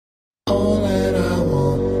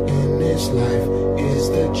life is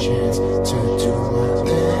the chance to do my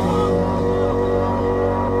thing.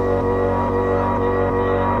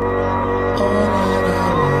 All that I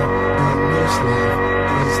want in this life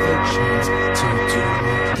is the chance to do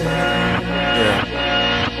my thing.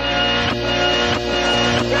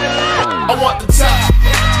 I want the top.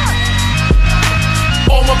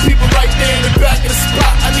 All my people right there in the back of the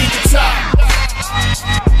spot. I need the top.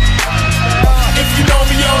 If you know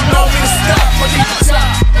me, you don't know me to stop. I need the top.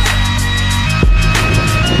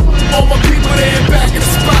 All my people there in back of the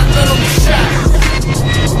spot. Let them be shot.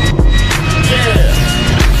 Yeah.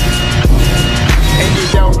 And you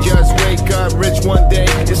don't just wake up rich one day.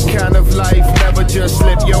 This kind of life never just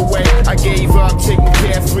slip your way. I gave up taking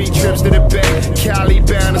carefree trips to the Bay. Cali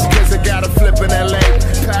bound is cause I got a flip in LA.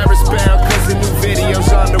 Paris bound cause the new video's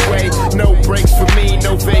on the way. No breaks for me,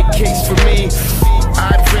 no vacates for me.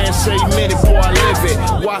 I advance a minute, boy, I live it.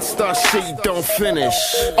 Why start shit you don't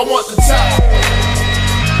finish? I want the top.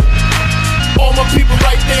 All my people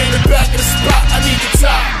right there in the back of the spot. I need the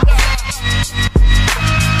top.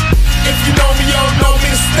 If you know me, you don't know me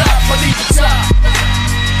to stop. I need the top.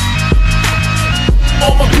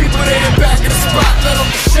 All my people there in back of the spot. Let them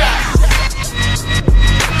be shot.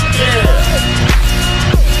 Yeah.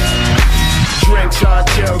 Drinks on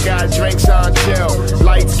chill, got drinks on chill.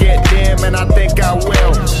 Lights get dim and I think I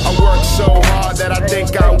will. I work so hard that I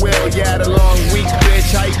think I will. Yeah, the long week,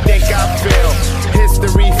 bitch, how you think I feel?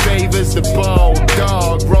 History favors the bold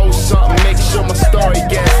dog. Roll something, make sure my story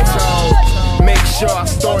gets told. Make sure our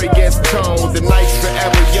story gets told. The night's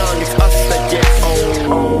forever young, it's us that get old.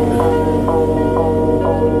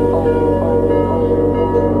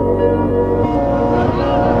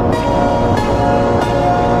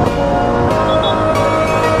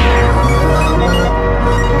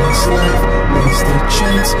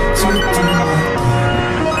 Chance to do my thing.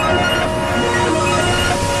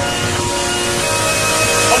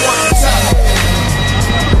 I want the top.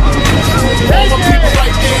 All my people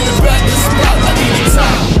right there in the back of the spot. I need the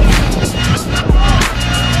top.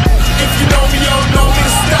 If you know me, you don't know me to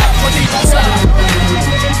stop. I need the top.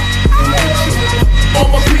 All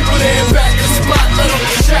my people there in back of the spot. Let them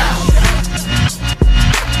shout.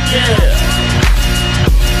 Yeah.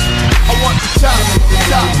 I want the top,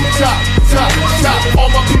 top, top, top, top. All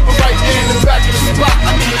my people right there in the back of the spot.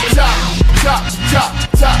 I need the top, top, top,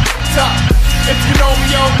 top, top. If you know me,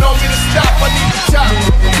 you don't know me to stop. I need the top,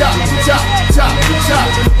 top, top, top, top.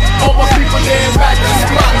 All my people there in back of the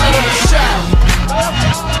spot. Let them shout.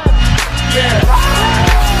 Yeah.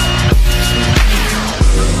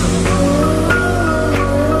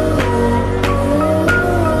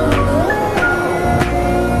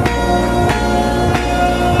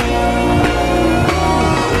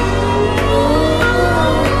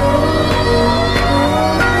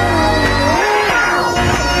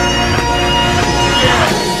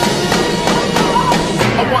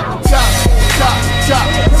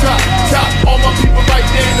 All my people right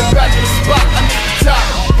there in the back of the spot. I need the top,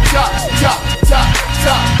 top, top, top,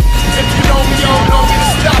 top. If you know me, you don't know me to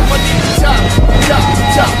stop. I need the top, top,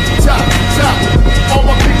 top, top, top. All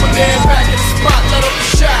my people there in back of the spot. Let them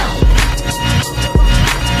shout.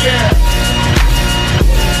 Yeah.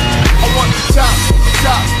 I want the top,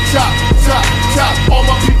 top, top, top, top. All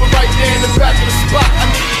my people right there in the back of the spot. I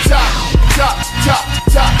need the top, top, top,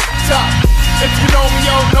 top, top. If you know me,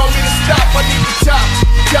 you don't know me to stop. I need the top,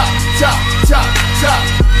 top, top, top, top.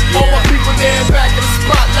 All my people there back in the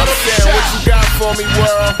spot. Let them shout. What you got for me,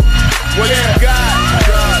 world?